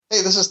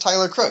Hey, this is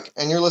Tyler Crook,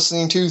 and you're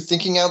listening to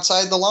Thinking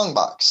Outside the Long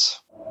Box.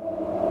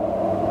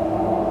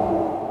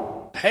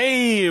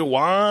 Hey,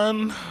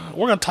 Juan.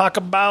 We're going to talk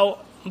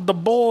about The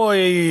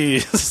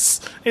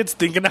Boys. It's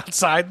Thinking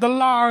Outside the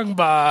Long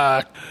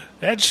Box.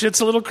 That shit's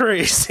a little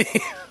crazy.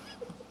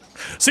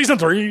 Season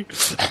 3.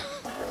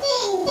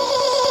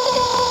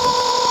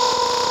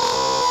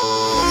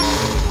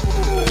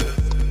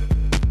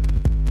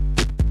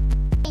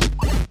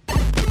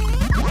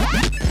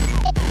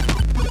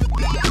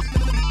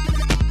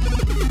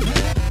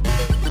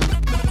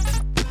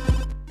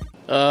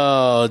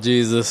 Oh,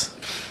 Jesus.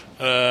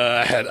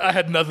 I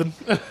had nothing.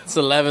 It's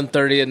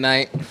 11:30 at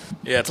night.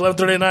 Yeah, it's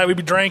 11:30 at night. We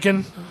be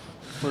drinking.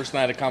 First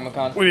night of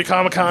Comic-Con. We be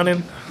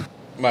Comic-Conning.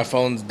 My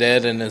phone's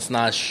dead and it's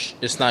not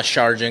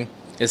charging.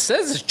 It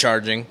says it's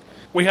charging.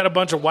 We had a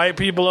bunch of white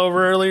people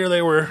over earlier.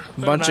 They were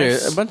A bunch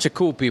nice. of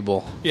cool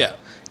people. Yeah.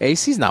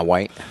 AC's not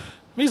white.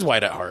 He's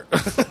white at heart.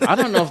 I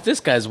don't know if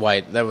this guy's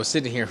white that was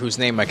sitting here whose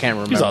name I can't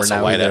remember He's also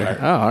now white either. at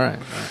heart. Oh, all right.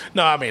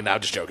 No, I mean,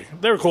 I'm just joking.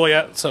 They were cool,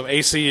 yeah. Some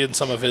AC and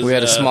some of his We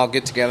had a small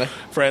get together.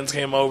 friends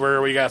came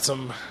over. We got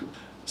some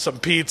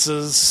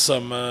pizzas,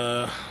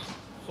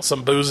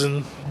 some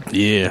boozing.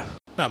 Yeah.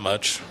 Not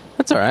much.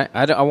 That's all right.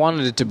 I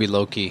wanted it to be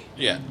low key.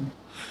 Yeah.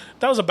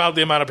 That was about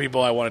the amount of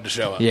people I wanted to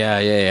show up.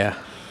 Yeah.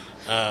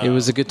 It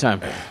was a good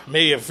time.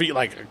 Maybe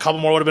a couple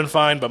more would have been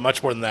fine, but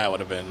much more than that would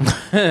have been.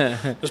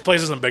 This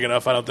place isn't big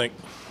enough, I don't think.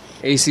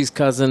 AC's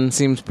cousin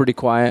seems pretty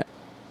quiet.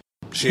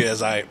 She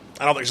is. I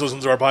don't think she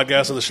listens to our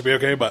podcast, so this should be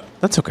okay, but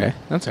That's okay.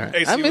 That's all right.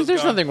 AC I mean, was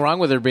there's gone. nothing wrong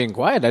with her being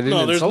quiet. I didn't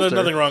no, there's insult her.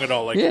 nothing wrong at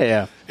all. Like,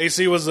 Yeah.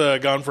 AC was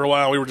gone for a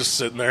while. We were just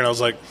sitting there, and I was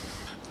like,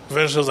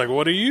 eventually I was like,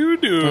 what do you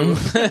do?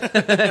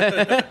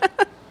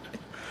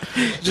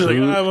 She's like,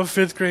 I'm a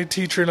 5th grade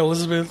teacher in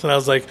Elizabeth. And I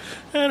was like,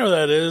 I know who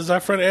that is. Our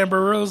friend Amber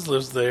Rose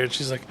lives there. And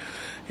she's like,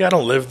 yeah, I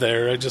don't live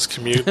there. I just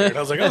commute there. And I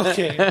was like,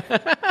 okay.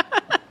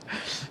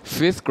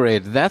 5th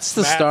grade. That's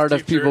the Math start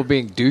of teacher. people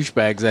being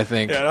douchebags, I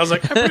think. Yeah, and I was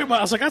like, I'm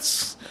not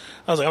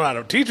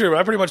a teacher, but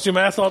I pretty much do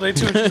math all day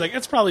too. And she's like,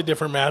 it's probably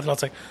different math. And I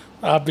was like,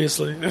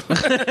 obviously.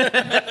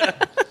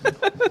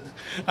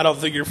 I don't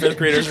think your 5th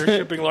graders are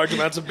shipping large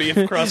amounts of beef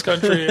cross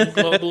country and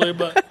globally,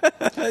 but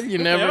You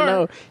never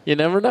know. You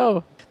never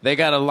know. They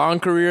got a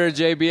long career at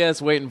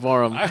JBS waiting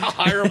for them. I'll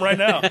hire them right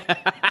now.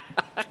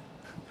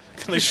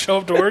 Can they show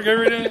up to work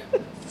every day?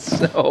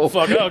 So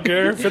Fuck, I don't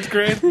care. 5th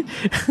grade,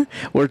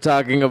 we're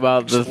talking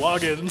about the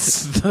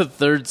logins. the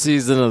 3rd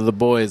season of The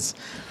Boys.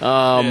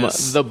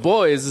 Yes. The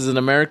Boys is an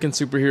American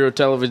superhero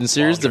television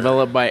series Longer.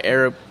 developed by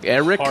Eric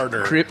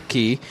Harder.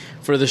 Kripke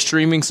for the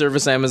streaming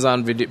service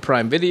Amazon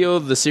Prime Video.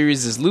 The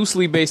series is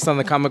loosely based on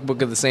the comic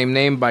book of the same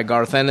name by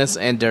Garth Ennis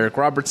and Derek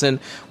Robertson,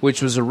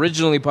 which was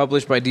originally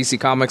published by DC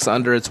Comics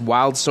under its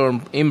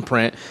Wildstorm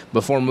imprint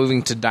before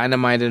moving to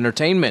Dynamite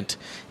Entertainment.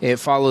 It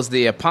follows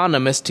the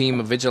eponymous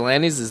team of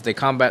vigilantes as they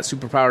combat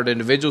superpowered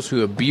individuals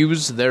who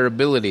abuse their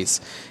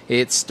abilities.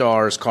 It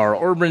stars Carl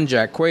Urban,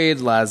 Jack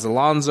Quaid, Laz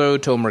Alonso,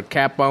 Tomer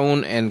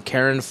Capone, and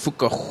Karen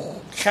Fukuhara.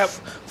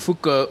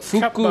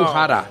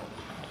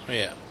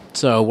 Yeah.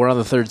 So we're on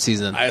the 3rd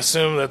season. I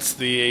assume that's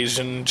the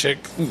Asian chick.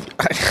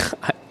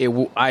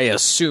 I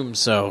assume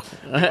so.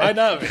 Might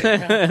not be.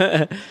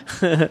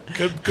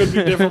 Could be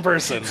a different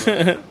person.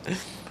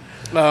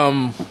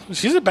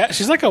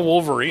 She's like a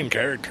Wolverine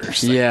character.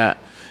 She's like Yeah.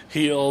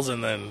 heals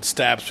and then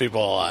stabs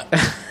people a lot.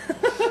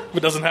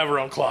 But doesn't have her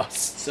own claws.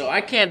 So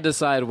I can't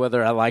decide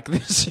whether I like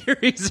this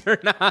series or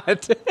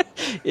not.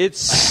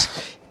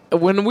 It's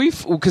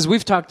because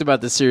we've talked about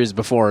this series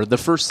before. The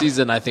first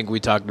season, I think we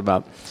talked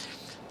about.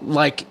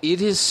 Like,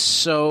 it is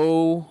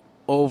so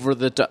over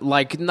the top.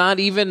 Like, not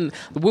even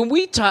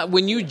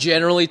when you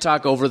generally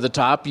talk over the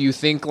top, you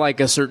think like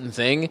a certain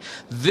thing.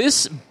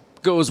 This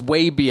goes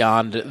way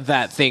beyond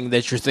that thing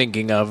that you're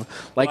thinking of.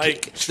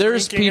 Like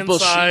there's shrinking people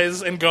in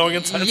size and going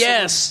inside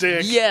someone's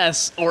dick.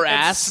 Yes, or and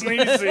ass.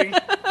 sneezing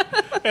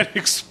and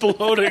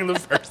exploding the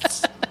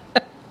first.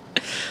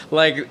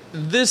 Like,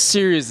 this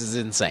series is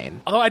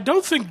insane. Although I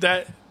don't think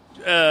that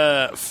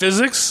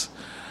physics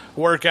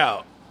work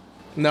out.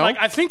 No, Like,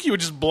 I think you would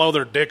just blow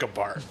their dick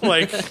apart.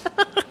 Like,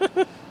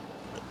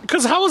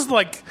 because how is,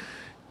 like,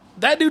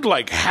 that dude,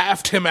 like,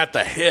 halved him at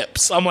the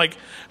hips. I'm like,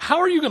 how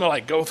are you going to,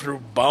 like, go through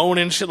bone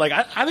and shit? Like,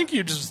 I think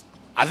you just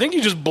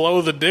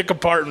blow the dick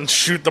apart and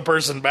shoot the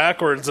person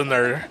backwards and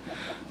they're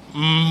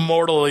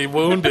mortally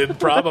wounded,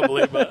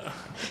 probably. But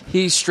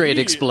he straight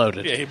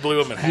exploded. Yeah, he blew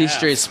him in half. He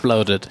straight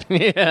exploded.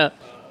 Yeah.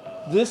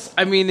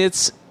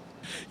 It's...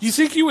 You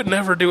think you would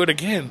never do it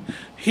again.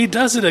 He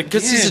does it again.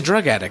 Because he's a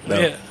drug addict, though.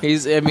 Yeah.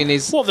 He's...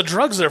 Well, the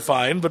drugs are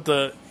fine, but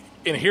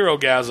in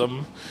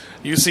Herogasm,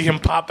 you see him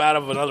pop out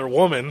of another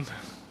woman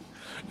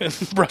and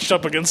brush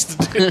up against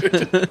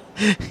the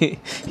dude.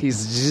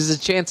 he's a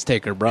chance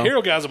taker, bro.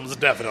 Herogasm is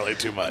definitely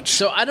too much.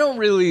 So I don't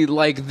really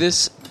like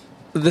this.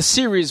 The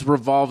series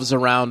revolves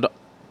around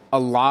a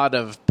lot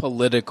of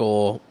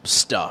political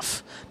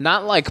stuff.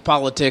 Not like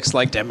politics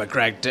like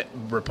Democrat,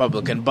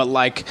 Republican, but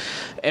like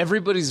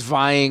everybody's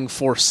vying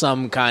for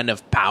some kind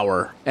of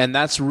power. And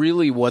that's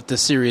really what the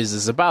series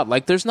is about.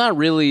 Like there's not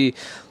really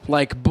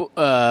like Billy?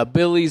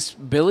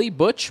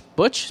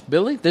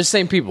 They're the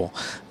same people.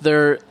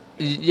 The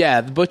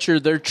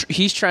Butcher,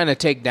 he's trying to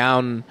take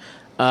down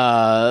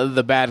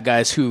the bad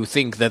guys who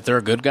think that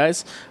they're good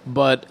guys.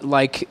 But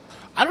like,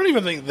 I don't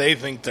even think they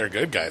think they're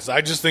good guys.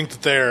 I just think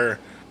that they're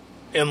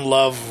in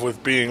love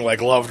with being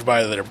like loved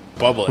by their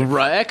public.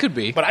 Right, that could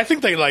be. But I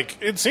think they like.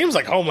 It seems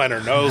like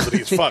Homelander knows that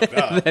he's fucked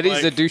up. That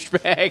he's like, a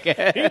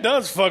douchebag. He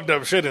does fucked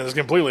up shit and is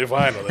completely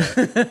fine with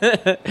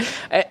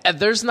it.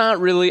 There's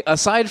not really,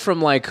 aside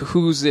from like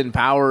who's in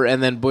power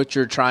and then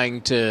Butcher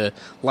trying to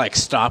like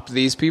stop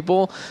these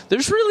people,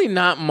 there's really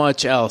not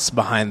much else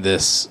behind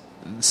this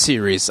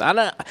series.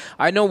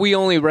 I know we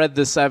only read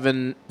the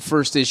 7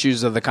 first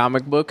issues of the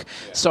comic book,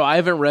 so I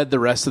haven't read the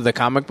rest of the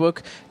comic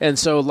book, and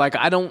so like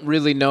I don't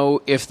really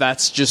know if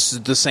that's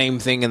just the same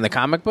thing in the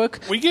comic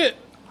book.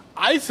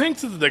 I think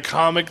that the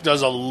comic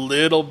does a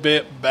little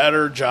bit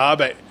better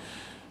job at,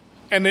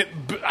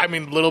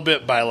 little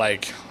bit by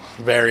like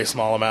very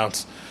small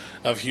amounts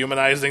of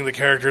humanizing the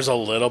characters a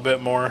little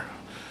bit more.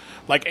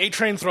 Like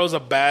A-Train throws a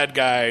bad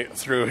guy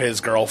through his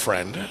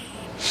girlfriend.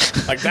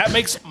 Like that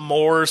makes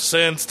more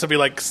sense to be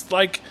like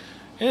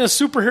in a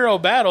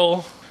superhero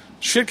battle,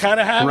 shit kind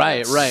of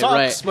happens. Right.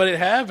 But it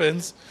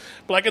happens.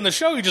 But like in the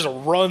show, he just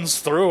runs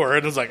through her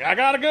and is like, "I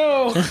gotta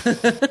go."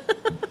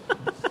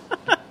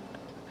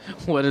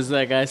 What does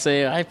that guy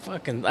say? I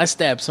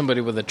stabbed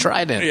somebody with a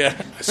trident. Yeah,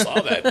 I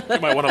saw that. You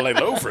might want to lay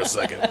low for a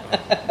second.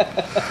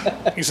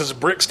 He says,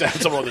 "Brick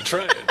stabbed someone with a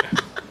trident."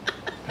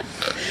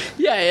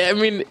 Yeah, I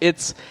mean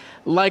it's.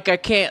 Like, I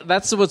can't...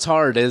 That's what's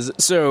hard is...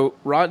 So,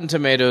 Rotten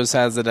Tomatoes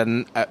has it...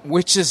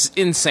 which is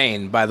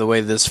insane, by the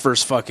way, this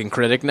first fucking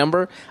critic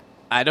number.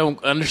 I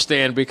don't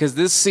understand, because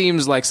this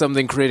seems like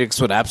something critics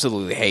would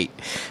absolutely hate.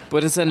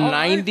 But it's a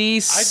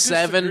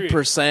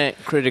 97%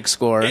 critic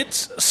score.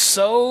 It's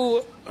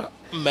so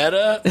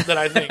meta that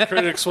I think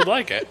critics would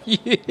like it.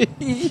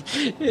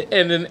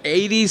 And an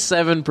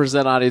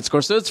 87% audience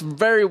score. So, it's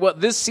very well...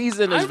 This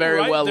season is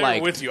very well liked.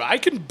 I'm with you. I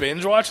can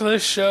binge watch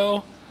this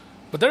show,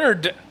 but there are...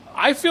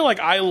 I feel like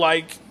I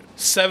like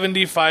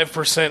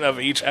 75%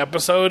 of each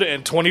episode,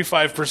 and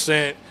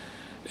 25%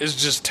 is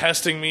just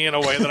testing me in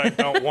a way that I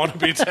don't want to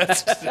be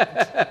tested.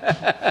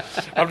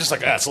 I'm just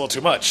like, it's a little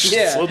too much.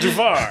 Yeah. It's a little too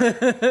far.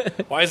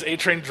 Why is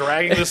A-Train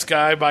dragging this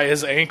guy by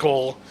his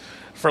ankle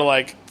for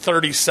like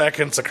 30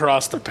 seconds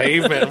across the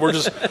pavement? We're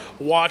just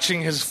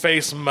watching his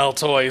face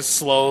melt away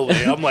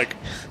slowly. I'm like...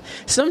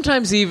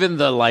 Sometimes even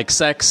the like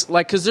sex,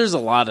 like because there's a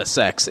lot of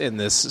sex in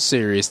this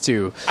series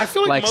too. I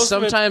feel like most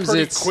sometimes of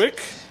it's pretty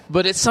quick.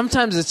 But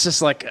sometimes it's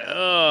just like, weird.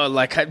 That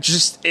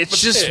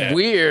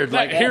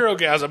like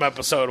Herogasm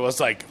episode was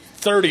like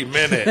 30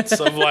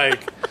 minutes of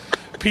like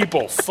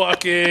people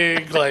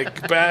fucking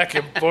like back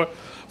and forth,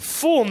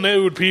 full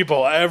nude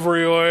people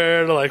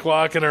everywhere, like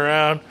walking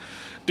around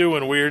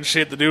doing weird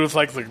shit to do with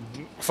like the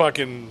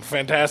fucking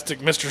fantastic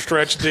Mr.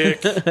 Stretch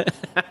Dick.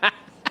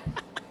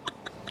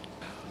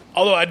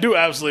 Although I do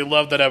absolutely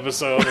love that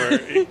episode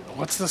where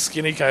what's the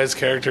skinny guy's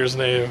character's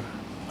name?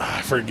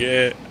 I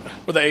forget.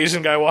 Where the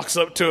Asian guy walks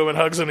up to him and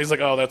hugs him, and he's like,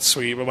 "Oh, that's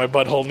sweet, but my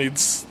butthole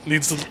needs a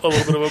little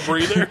bit of a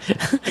breather."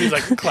 And he's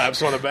like,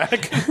 claps him on the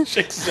back,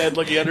 shakes his head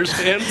like he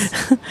understands.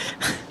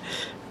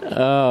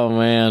 Oh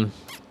man,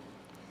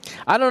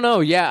 I don't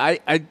know. Yeah,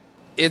 I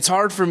it's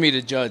hard for me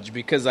to judge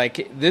because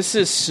this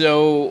is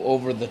so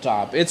over the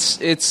top. It's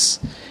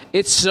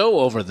so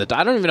over the top.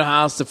 I don't even know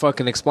how else to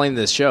fucking explain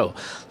this show.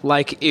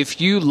 Like,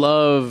 if you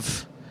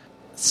love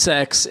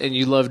sex and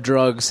you love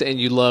drugs and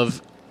you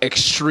love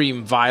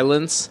extreme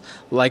violence,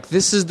 like,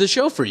 this is the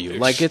show for you.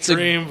 Like, it's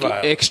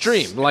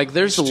extreme. Like,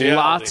 there's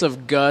lots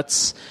of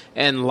guts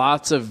and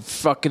lots of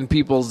fucking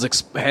people's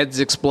heads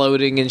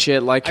exploding and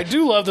shit. Like, I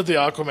do love that the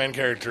Aquaman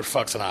character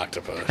fucks an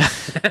octopus.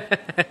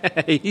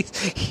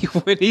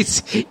 When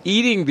he's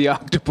eating the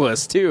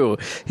octopus too,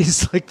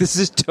 he's like, "This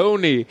is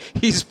Tony.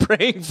 He's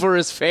praying for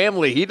his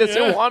family. He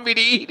doesn't want me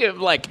to eat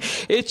him." Like,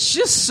 it's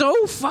just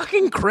so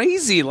fucking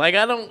crazy. Like,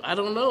 I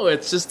don't know.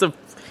 It's just a.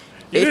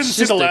 You didn't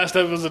see the last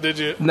episode, did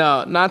you?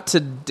 No, not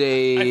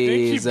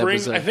today's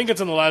episode. I think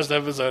it's in the last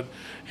episode.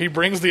 He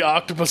brings the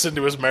octopus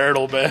into his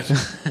marital bed.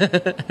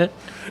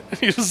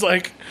 He was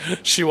like,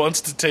 "She wants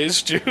to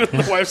taste you." And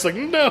the wife's like,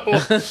 "No."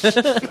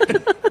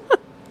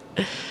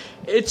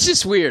 It's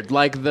just weird.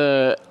 Like,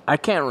 I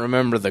can't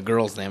remember the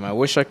girl's name. I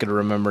wish I could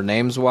remember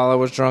names while I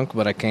was drunk,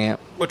 but I can't.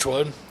 Which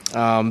one?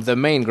 The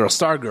main girl,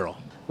 Stargirl.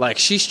 Like,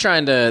 she's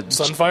trying to...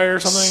 Sunfire or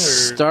something?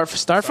 Or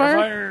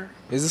Starfire?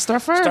 Is it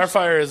Starfire?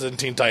 Starfire is in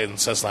Teen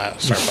Titans. That's not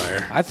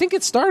Starfire. I think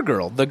it's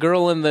Stargirl. The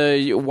girl in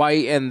the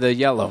white and the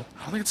yellow.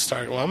 I don't think it's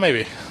Stargirl. Well,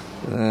 maybe.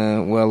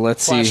 Well,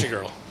 let's see. Flashy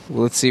girl.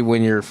 Let's see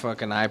when your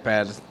fucking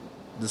iPad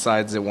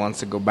decides it wants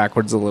to go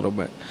backwards a little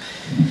bit.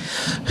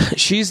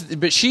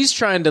 She's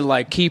trying to,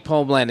 like, keep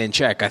Homeland in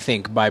check, I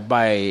think,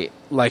 by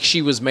like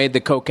she was made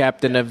the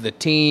co-captain of the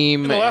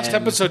team. In the last and-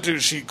 episode, too,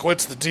 she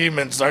quits the team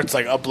and starts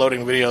like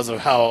uploading videos of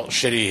how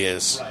shitty he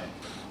is. Right.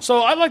 So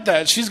I like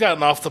that. She's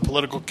gotten off the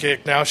political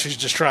kick. Now she's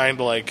just trying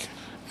to like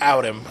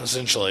out him,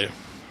 essentially.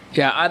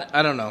 Yeah,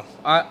 I don't know.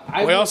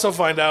 We also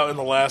find out in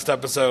the last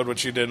episode,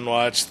 which you didn't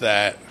watch,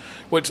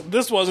 which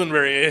this wasn't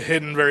very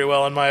hidden very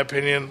well in my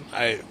opinion.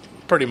 I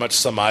pretty much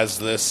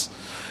surmised this,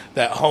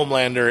 that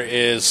Homelander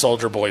is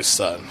Soldier Boy's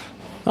son.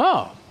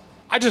 Oh.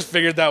 I just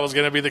figured that was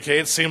going to be the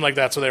case. It seemed like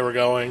that's where they were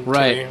going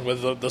Right. to me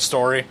with the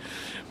story.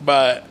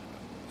 But,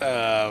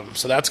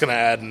 so that's going to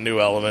add new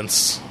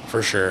elements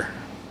for sure.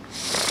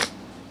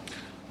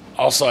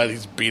 Also,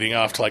 he's beating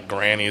off to like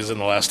grannies in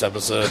the last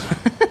episode.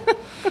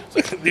 It's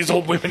like, these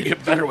old women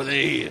get better with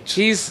age.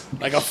 He's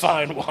Like a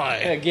fine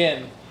wine.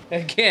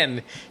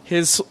 again,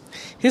 his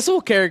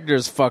whole character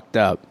is fucked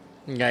up.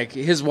 Like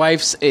his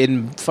wife's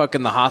in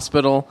fucking the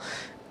hospital,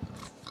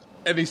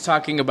 and he's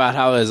talking about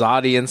how his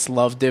audience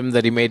loved him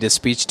that he made his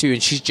speech to,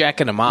 and she's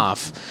jacking him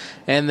off.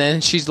 And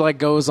then she's like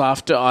goes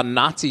off on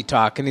Nazi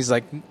talk, and he's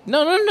like,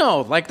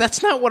 no, like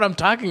that's not what I'm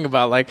talking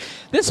about. Like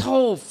this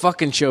whole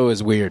fucking show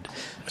is weird.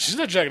 She's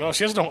not jacking off.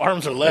 She has no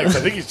arms or legs. I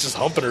think he's just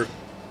humping her.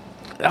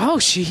 Oh,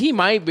 he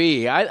might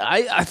be.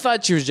 I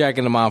thought she was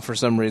jacking him off for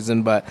some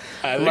reason, but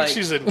I think like,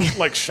 she's in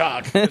like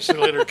shock. She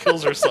later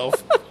kills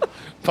herself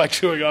by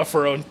chewing off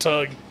her own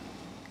tongue.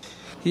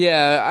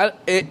 yeah,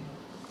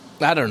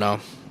 I don't know.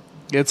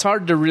 It's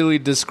hard to really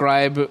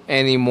describe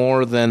any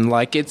more than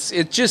like it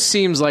just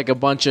seems like a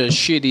bunch of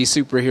shitty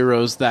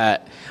superheroes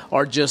that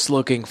are just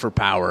looking for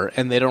power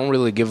and they don't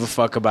really give a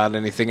fuck about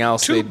anything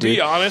else To they do. be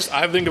honest,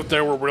 I think if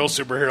there were real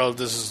superheroes,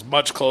 this is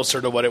much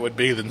closer to what it would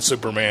be than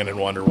Superman and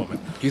Wonder Woman.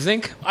 You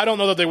think? I don't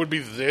know that they would be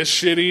this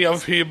shitty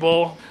of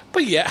people,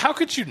 but yeah, how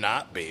could you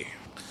not be?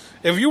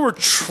 If you were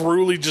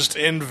truly just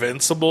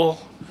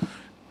invincible,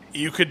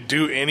 you could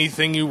do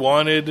anything you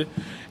wanted.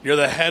 You're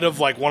the head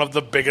of like one of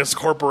the biggest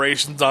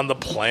corporations on the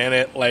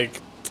planet. Like,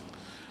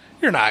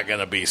 you're not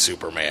gonna be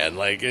Superman.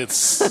 Like, it's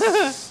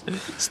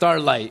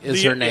Starlight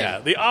is her name. Yeah,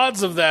 the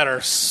odds of that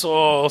are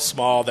so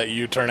small that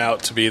you turn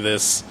out to be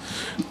this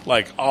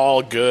like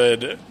all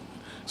good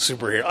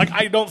superhero. Like,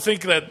 I don't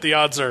think that the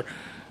odds are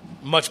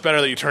much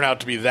better that you turn out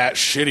to be that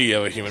shitty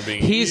of a human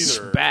being. He's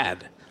either.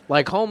 bad.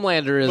 Like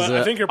Homelander is But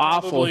I think an you're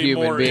awful probably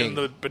human more being. in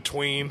the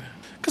between.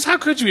 Because how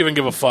could you even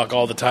give a fuck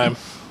all the time?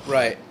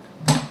 Right.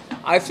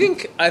 I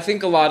think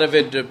a lot of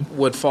it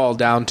would fall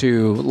down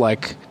to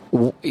like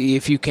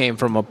if you came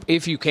from a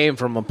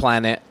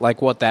planet,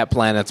 like what that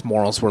planet's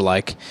morals were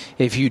like.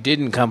 If you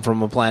didn't come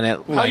from a planet,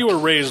 How like, you were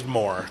raised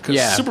more. Because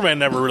Yeah. Superman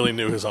never really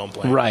knew his own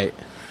planet. right.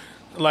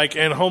 Like,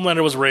 and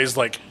Homelander was raised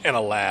like in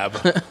a lab.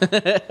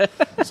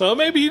 So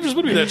maybe he just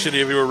would be that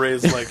shitty if he were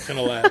raised like in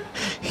a lab.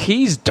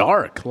 He's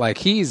dark. Like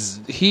he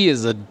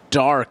is a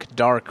dark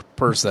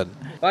person.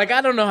 Like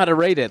I don't know how to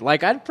rate it.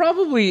 Like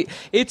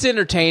it's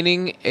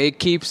entertaining. It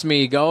keeps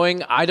me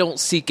going. I don't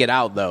seek it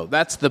out though.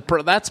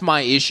 That's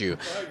my issue.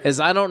 Is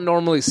I don't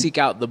normally seek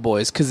out The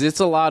Boys because it's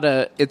a lot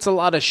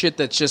of shit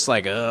that's just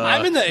like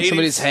I'm in the 80s.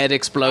 somebody's head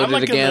exploded I'm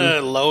like again. in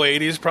the low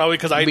 80s probably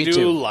because I Me do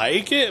too.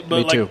 like it. But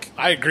Me like too.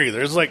 I agree.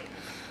 There's like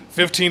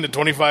 15 to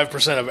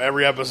 25% of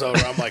every episode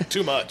where I'm like,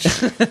 too much.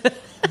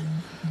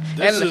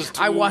 This is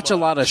too I watch a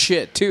much. lot of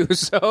shit too,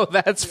 so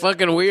that's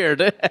fucking weird.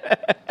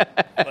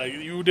 Like,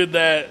 you did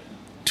that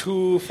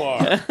too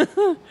far.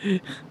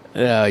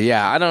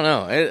 Yeah, I don't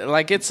know.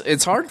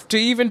 It's hard to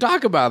even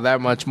talk about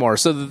that much more.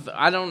 So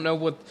I don't know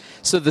what.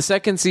 So the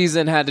second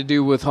season had to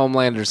do with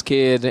Homelander's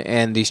kid,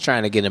 and he's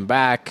trying to get him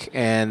back,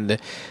 and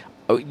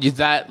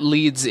that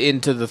leads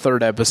into the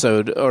third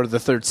episode or the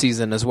third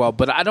season as well.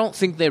 But I don't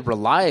think they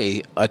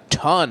rely a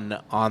ton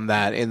on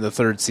that in the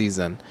third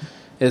season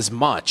as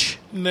much.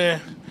 Nah.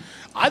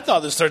 I thought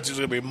this third season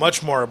was going to be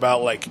much more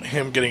about like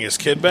him getting his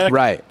kid back.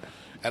 Right.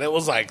 And it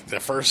was like the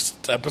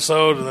first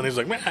episode, and then he's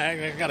like, man,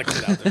 I got a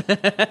kid out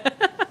there.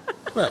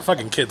 Well, a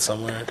fucking kid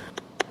somewhere.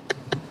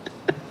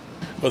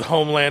 With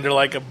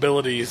Homelander-like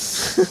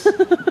abilities.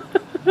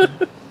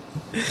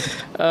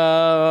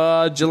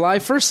 July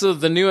 1st, so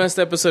the newest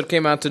episode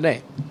came out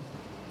today.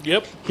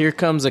 Yep. Here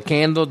Comes a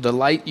Candle to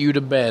Light You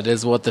to Bed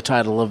is what the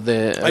title of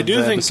the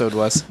episode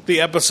was.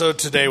 The episode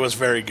today was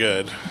very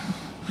good.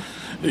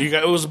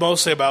 It was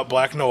mostly about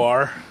Black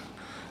Noir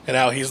and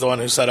how he's the one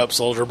who set up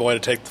Soldier Boy to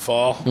take the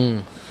fall.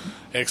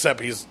 Except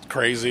he's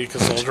crazy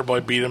because Soldier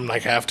Boy beat him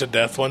like half to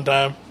death one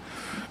time.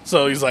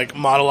 So he's like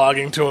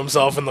monologuing to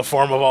himself in the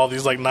form of all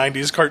these like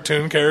 90s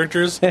cartoon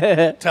characters,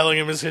 telling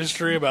him his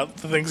history about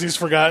the things he's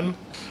forgotten.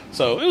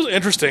 So it was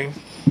interesting.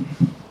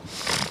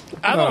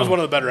 I thought it was one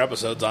of the better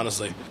episodes,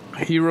 honestly.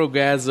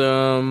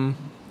 Herogasm.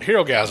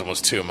 Herogasm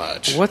was too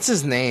much. What's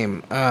his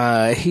name?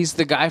 He's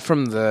the guy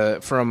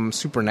from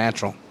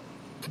Supernatural.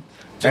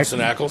 Jensen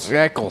Ackles?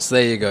 Ackles.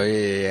 There you go.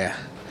 Yeah.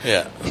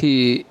 Yeah.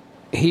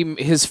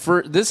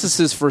 This is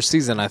his first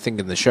season, I think,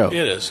 in the show. It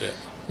is, yeah.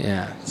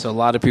 Yeah. So a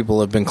lot of people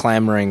have been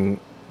clamoring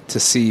to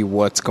see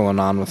what's going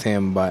on with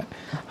him, but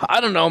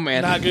I don't know,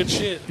 man. Not good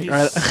shit.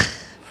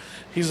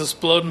 He's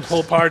exploding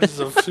whole parties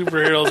of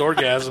superheroes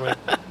orgasming.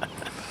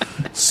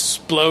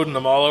 exploding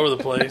them all over the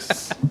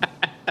place.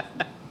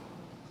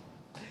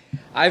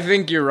 I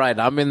think you're right.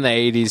 I'm in the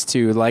 80s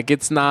too. Like,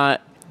 it's not.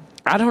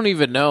 I don't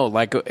even know.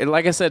 Like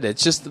I said,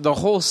 it's just the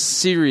whole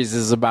series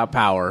is about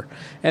power,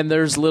 and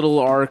there's little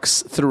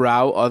arcs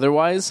throughout.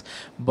 Otherwise,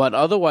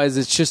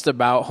 it's just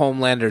about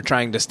Homelander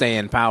trying to stay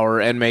in power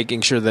and making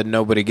sure that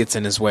nobody gets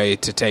in his way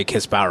to take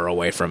his power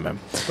away from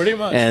him. Pretty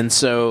much. And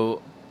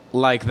so,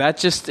 like, that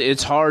just,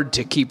 it's hard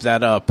to keep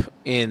that up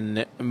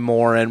in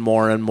more and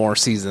more and more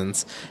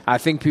seasons. I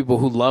think people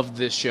who love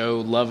this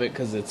show love it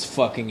because it's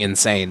fucking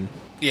insane.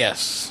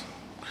 Yes.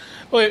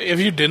 Well, if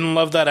you didn't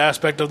love that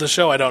aspect of the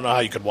show, I don't know how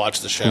you could watch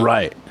the show.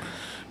 Right.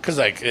 Because,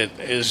 like, it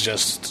is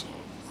just,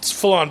 it's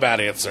full-on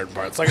batty at certain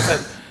parts. Like I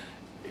said,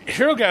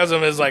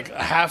 Herogasm is like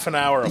a half an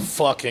hour of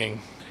fucking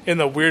in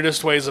the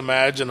weirdest ways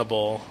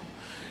imaginable.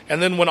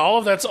 And then when all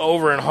of that's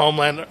over and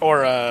Homeland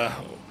or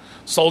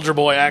Soldier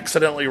Boy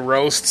accidentally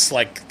roasts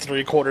like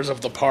 3/4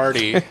 of the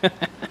party,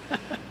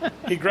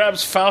 he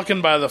grabs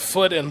Falcon by the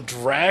foot and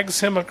drags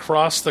him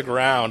across the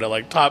ground at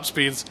like top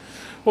speeds.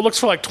 Well, looks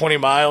for like 20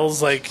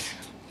 miles, like...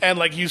 And,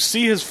 like, you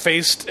see his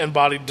face and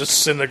body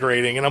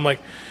disintegrating, and I'm like,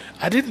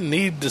 I didn't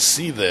need to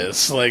see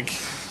this. Like,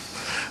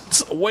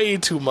 it's way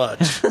too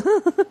much.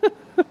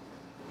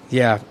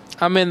 Yeah.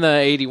 I'm in the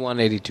 81,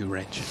 82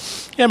 range.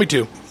 Yeah, me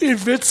too.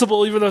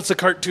 Invincible, even though it's a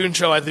cartoon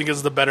show, I think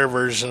is the better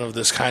version of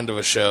this kind of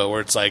a show,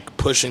 where it's, like,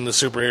 pushing the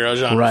superhero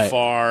genre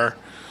far.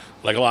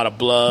 Like, a lot of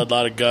blood, a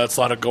lot of guts, a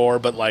lot of gore,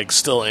 but, like,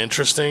 still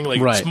interesting. Like,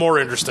 it's more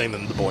interesting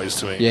than The Boys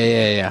to me.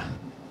 Yeah.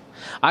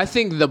 I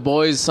think The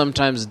Boys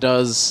sometimes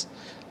does...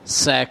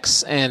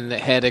 sex and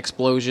head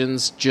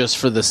explosions just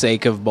for the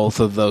sake of both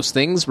of those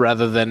things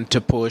rather than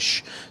to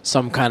push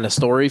some kind of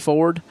story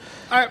forward.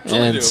 I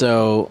absolutely do.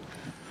 So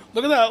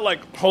look at that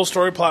like whole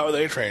story plot with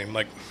A-Train.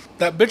 Like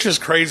that bitch is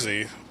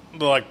crazy.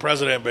 The like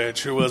president bitch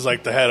who was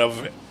like the head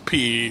of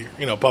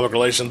public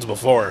relations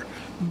before.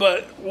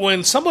 But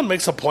when someone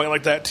makes a point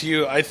like that to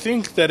you, I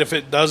think that if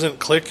it doesn't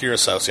click, you're a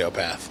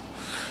sociopath.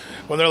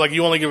 When they're like,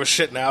 you only give a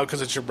shit now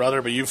because it's your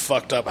brother, but you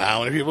fucked up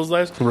how many people's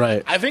lives?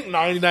 Right. I think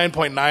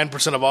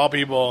 99.9% of all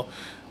people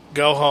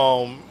go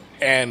home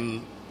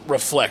and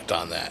reflect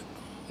on that.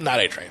 Not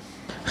A-Train.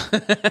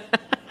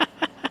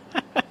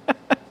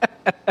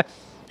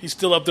 He's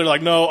still up there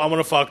like, no, I'm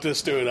going to fuck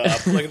this dude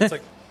up. Like, it's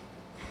like,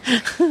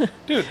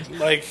 dude,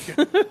 like,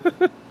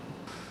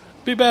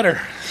 be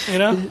better, you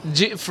know?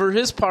 For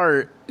his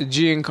part,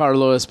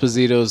 Giancarlo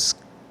Esposito's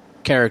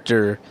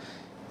character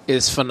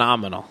is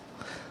phenomenal.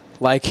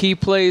 Like, he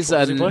plays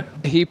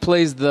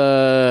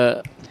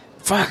the...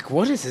 Fuck,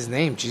 what is his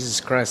name? Jesus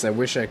Christ, I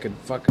wish I could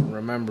fucking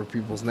remember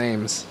people's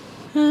names.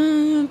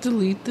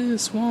 Delete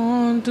this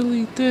one,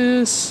 delete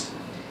this.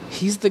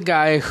 He's the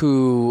guy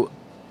who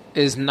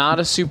is not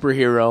a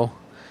superhero,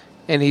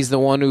 and he's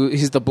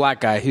the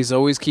black guy. He's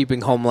always keeping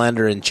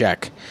Homelander in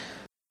check.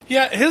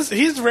 Yeah,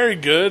 he's very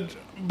good,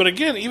 but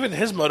again, even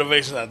his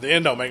motivation at the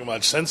end don't make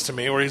much sense to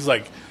me, where he's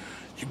like,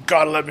 you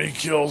gotta let me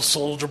kill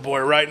Soldier Boy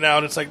right now,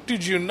 and it's like,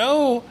 dude, you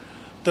know...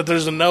 that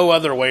there's no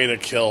other way to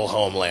kill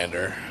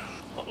Homelander.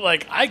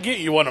 Like, I get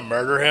you want to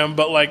murder him,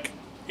 but, like,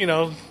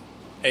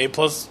 A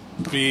plus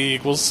B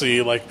equals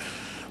C. Like,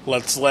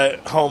 let's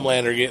let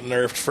Homelander get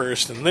nerfed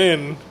first and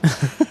then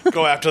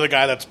go after the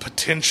guy that's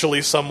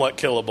potentially somewhat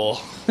killable.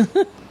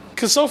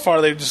 Because so far,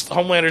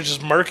 Homelander's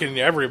just murking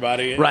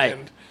everybody. Right.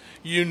 And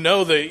you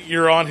know that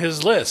you're on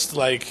his list.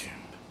 Like...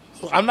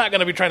 I'm not going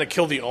to be trying to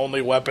kill the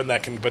only weapon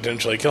that can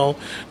potentially kill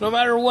him, no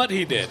matter what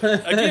he did.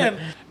 Again,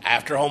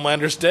 after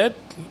Homelander's dead,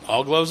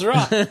 all gloves are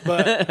off.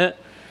 But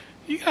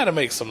you got to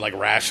make some like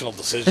rational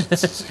decisions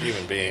as a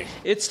human being.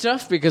 It's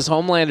tough because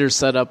Homelander's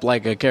set up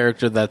like a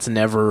character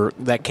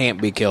that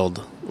can't be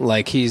killed.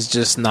 Like he's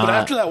just not. But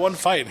after that one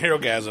fight in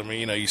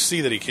Herogasm, you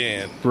see that he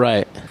can.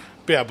 Right.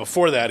 But yeah,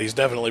 before that, he's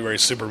definitely very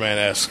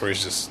Superman-esque, where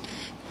he's just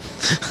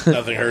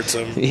nothing hurts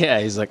him. Yeah,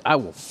 he's like, I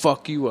will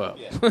fuck you up.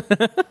 Yeah.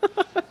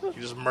 He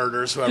just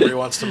murders whoever he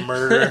wants to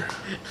murder.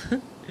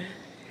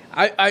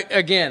 I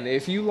again,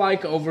 if you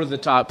like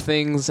over-the-top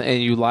things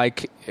and you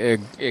like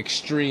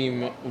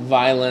extreme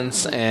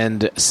violence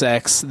and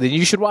sex, then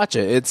you should watch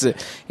it.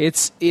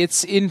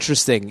 It's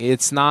interesting.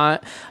 It's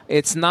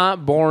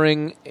not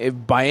boring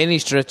by any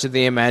stretch of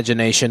the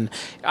imagination.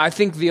 I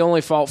think the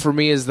only fault for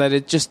me is that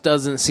it just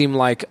doesn't seem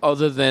like,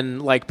 other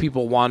than like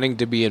people wanting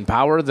to be in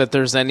power, that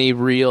there's any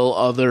real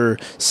other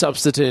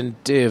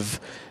substantive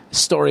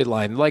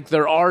storyline. Like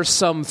there are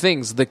some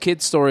things. The kid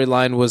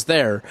storyline was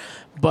there,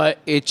 but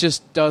it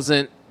just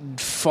doesn't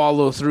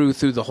follow through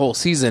the whole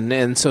season,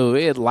 and so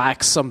it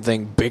lacks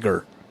something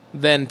bigger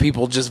than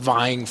people just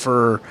vying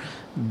for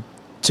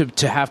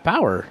to have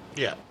power.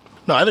 Yeah.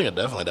 No, I think it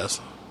definitely does.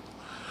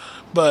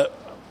 But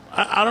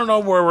I don't know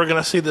where we're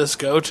going to see this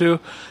go to.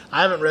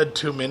 I haven't read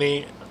too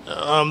many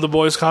The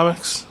Boys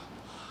comics.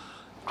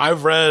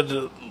 I've read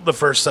the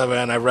first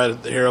 7. I've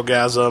read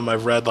Herogasm.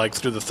 I've read like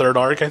through the 3rd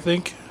arc, I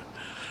think.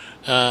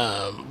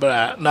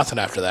 But nothing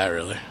after that,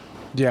 really.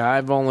 Yeah,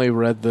 I've only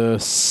read the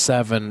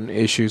 7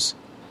 issues.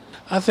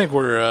 I think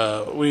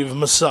we've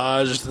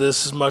massaged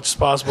this as much as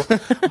possible.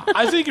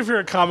 I think if you're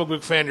a comic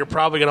book fan, you're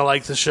probably going to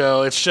like the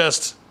show. It's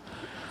just...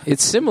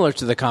 It's similar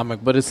to the comic,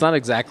 but it's not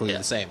exactly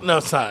the same. No,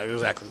 it's not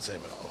exactly the same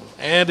at all.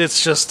 And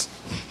it's just...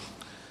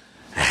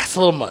 It's a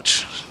little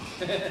much.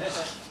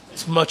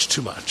 It's much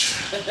too much.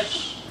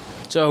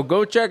 So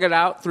go check it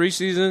out. 3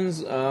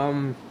 seasons.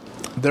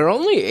 They're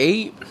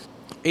only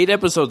 8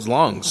 episodes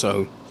long,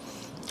 so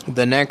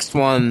the next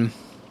one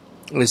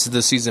is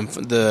the season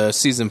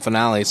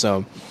finale.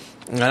 So,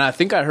 and I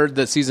think I heard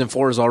that season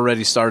 4 is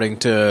already starting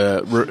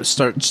to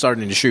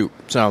shoot.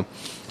 So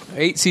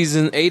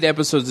 8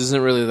 episodes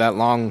isn't really that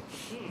long.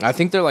 I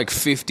think they're like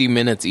 50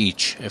 minutes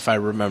each, if I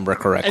remember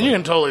correctly. And you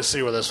can totally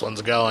see where this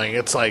one's going.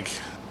 It's like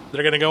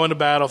they're going to go into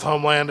battle with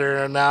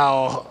Homelander, and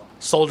now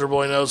Soldier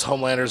Boy knows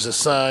Homelander's his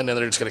son, and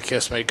they're just going to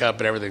kiss, make up,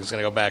 and everything's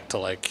going to go back to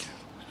like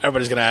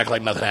everybody's going to act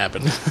like nothing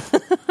happened.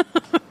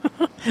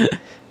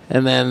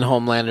 And then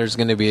Homelander's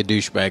going to be a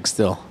douchebag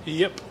still.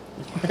 Yep.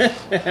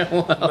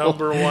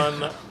 Number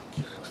 1.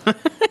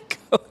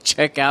 Go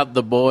check out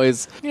The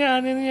Boys.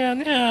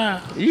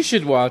 Yeah. You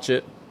should watch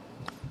it.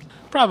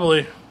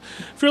 Probably.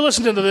 If you're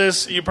listening to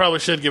this, you probably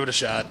should give it a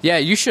shot. Yeah,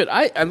 you should.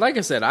 I like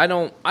I said, I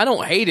don't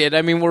hate it.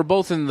 I mean, we're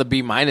both in the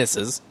B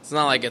minuses. It's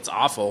not like it's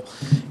awful.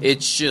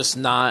 It's just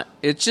not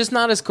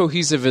as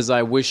cohesive as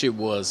I wish it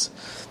was.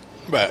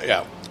 But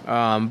yeah.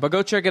 But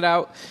go check it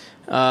out.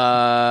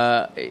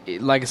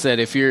 Like I said,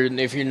 if you're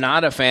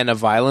not a fan of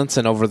violence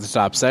and over the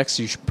top sex,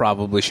 you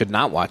probably should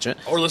not watch it.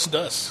 Or listen to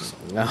us.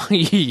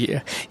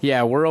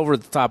 Yeah, we're over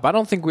the top. I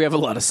don't think we have a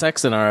lot of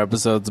sex in our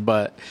episodes,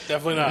 but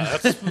definitely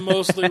not. That's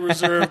mostly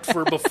reserved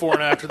for before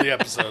and after the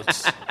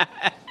episodes.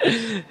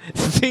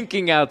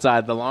 Thinking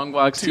Outside the Long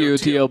Box,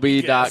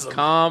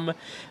 TOTLB.com.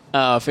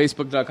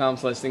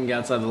 Facebook.com/Thinking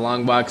Outside the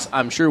Long Box.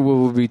 I'm sure we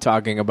will be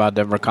talking about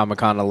Denver Comic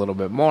Con a little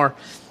bit more.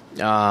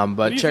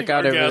 But check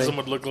out everything. Orgasm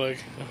would look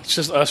like it's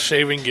just us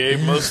shaving Gabe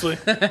mostly.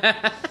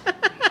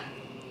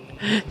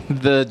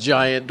 The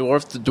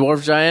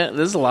dwarf giant.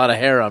 There's a lot of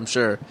hair. I'm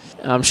sure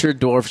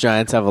dwarf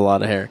giants have a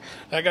lot of hair.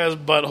 That guy's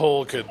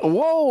butthole could.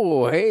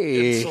 Whoa,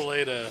 hey!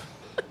 Insulate a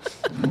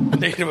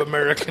Native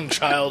American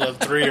child of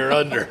 3 or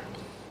under.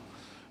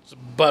 It's a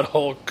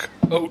butthole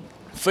coat.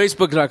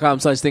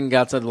 Facebook.com/Thinking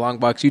Outside the Long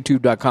Box.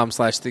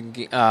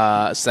 YouTube.com/Thinking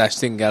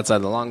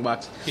Outside the Long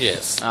Box.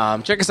 Yes.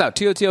 Check us out.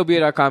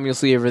 TOTLB.com. You'll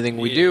see everything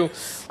we do.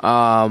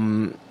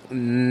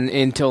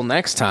 Until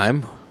next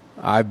time,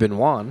 I've been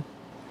Juan.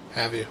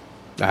 Have you?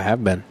 I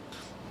have been.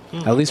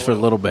 At least for a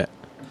little bit.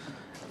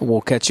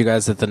 We'll catch you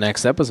guys at the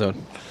next episode.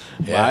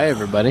 Yeah. Bye,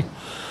 everybody.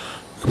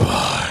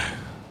 Goodbye.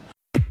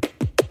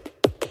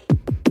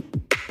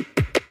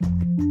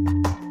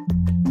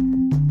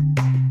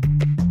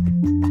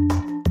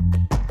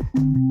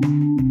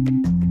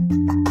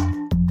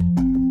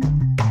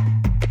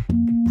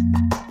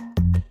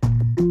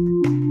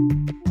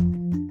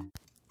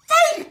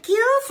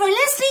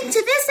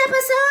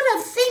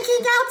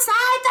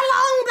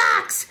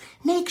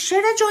 Make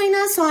sure to join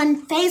us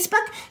on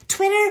Facebook,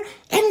 Twitter,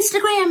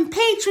 Instagram,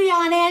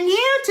 Patreon, and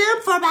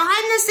YouTube for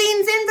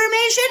behind-the-scenes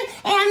information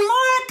and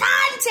more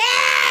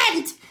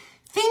content!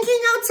 Thinking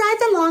Outside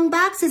the Long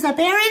Box is a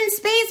Barren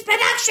Space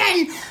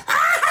production!